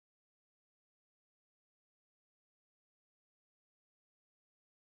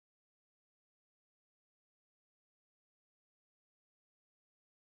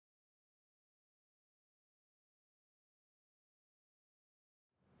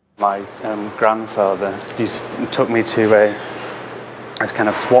My grandfather took me to a kind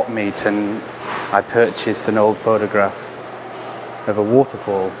of swap meet, and I purchased an old photograph of a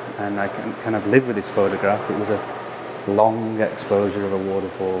waterfall, and I kind of lived with this photograph. It was a long exposure of a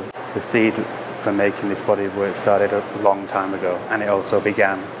waterfall. The seed for making this body of work started a long time ago, and it also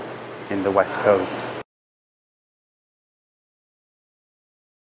began in the West Coast.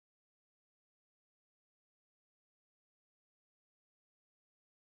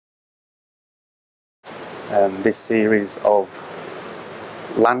 This series of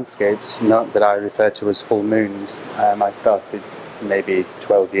landscapes that I refer to as full moons, I started maybe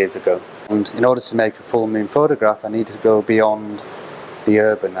 12 years ago. And in order to make a full moon photograph, I needed to go beyond the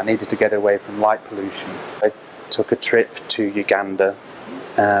urban. I needed to get away from light pollution. I took a trip to Uganda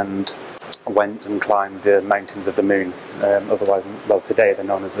and went and climbed the mountains of the moon. Otherwise, well, today they're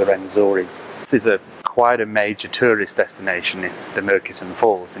known as the Renzoris. This is quite a major tourist destination, in the Murchison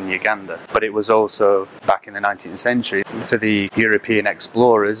Falls in Uganda. But it was also, back in the 19th century, for the European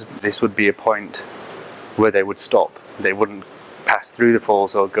explorers, this would be a point where they would stop. They wouldn't pass through the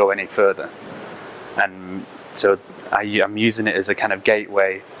falls or go any further. And so I'm using it as a kind of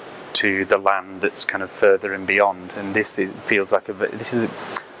gateway to the land that's kind of further and beyond. And it feels so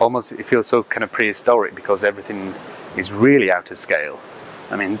kind of prehistoric, because everything is really out of scale.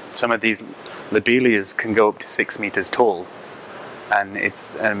 I mean, some of these lobelias can go up to 6 meters tall, and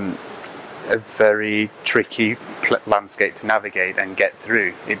it's a very tricky landscape to navigate and get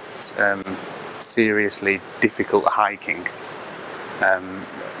through. It's seriously difficult hiking,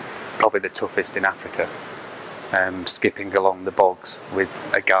 probably the toughest in Africa, skipping along the bogs with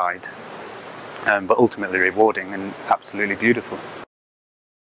a guide, but ultimately rewarding and absolutely beautiful.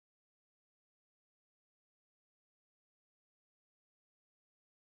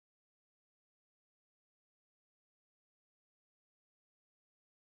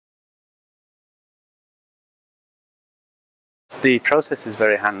 The process is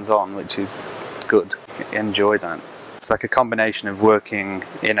very hands-on, which is good. I enjoy that. It's like a combination of working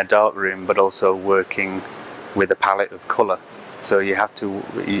in a dark room but also working with a palette of colour. So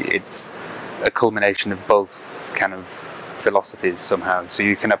it's a culmination of both kind of philosophies somehow. So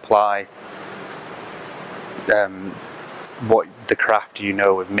you can apply what the craft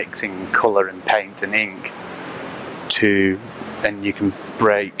of mixing colour and paint and ink and you can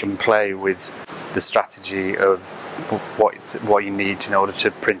break and play with the strategy of what you need in order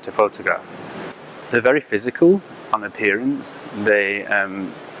to print a photograph. They're very physical on appearance. They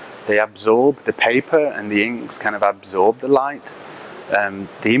absorb the paper, and the inks kind of absorb the light.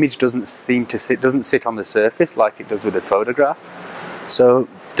 The image doesn't sit on the surface like it does with a photograph. So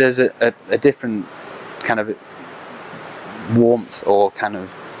there's a different kind of warmth, or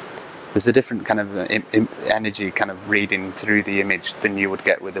there's a different kind of energy kind of reading through the image than you would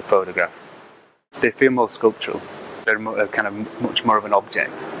get with a photograph. They feel more sculptural. They're kind of much more of an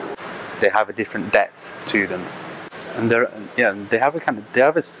object. They have a different depth to them, and they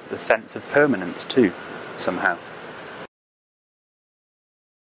have a sense of permanence too, somehow.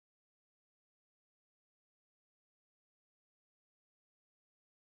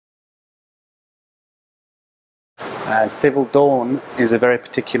 Civil dawn is a very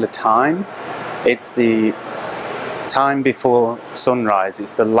particular time. It's the time before sunrise.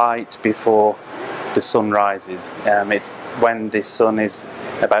 It's the light before the sun rises. It's when the sun is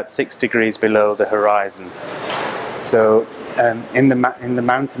about 6 degrees below the horizon. So in the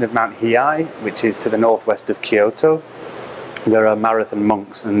mountain of Mount Hiei, which is to the northwest of Kyoto, there are marathon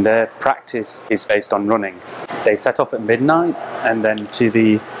monks, and their practice is based on running. They set off at midnight, and then to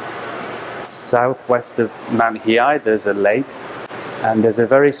the southwest of Mount Hiei there's a lake, and there's a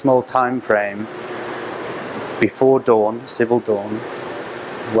very small time frame before dawn, civil dawn,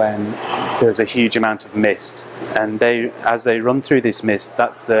 when there's a huge amount of mist, and as they run through this mist,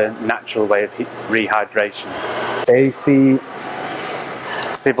 that's the natural way of rehydration. They see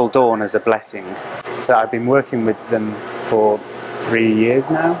civil dawn as a blessing. So I've been working with them for 3 years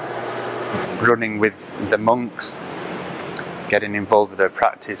now, running with the monks, getting involved with their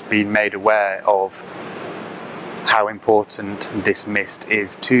practice, being made aware of how important this mist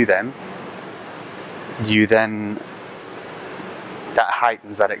is to them. That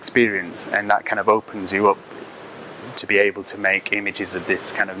heightens that experience, and that kind of opens you up to be able to make images of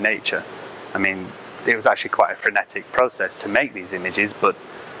this kind of nature. I mean, it was actually quite a frenetic process to make these images, but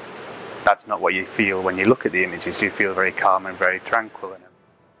that's not what you feel when you look at the images. You feel very calm and very tranquil.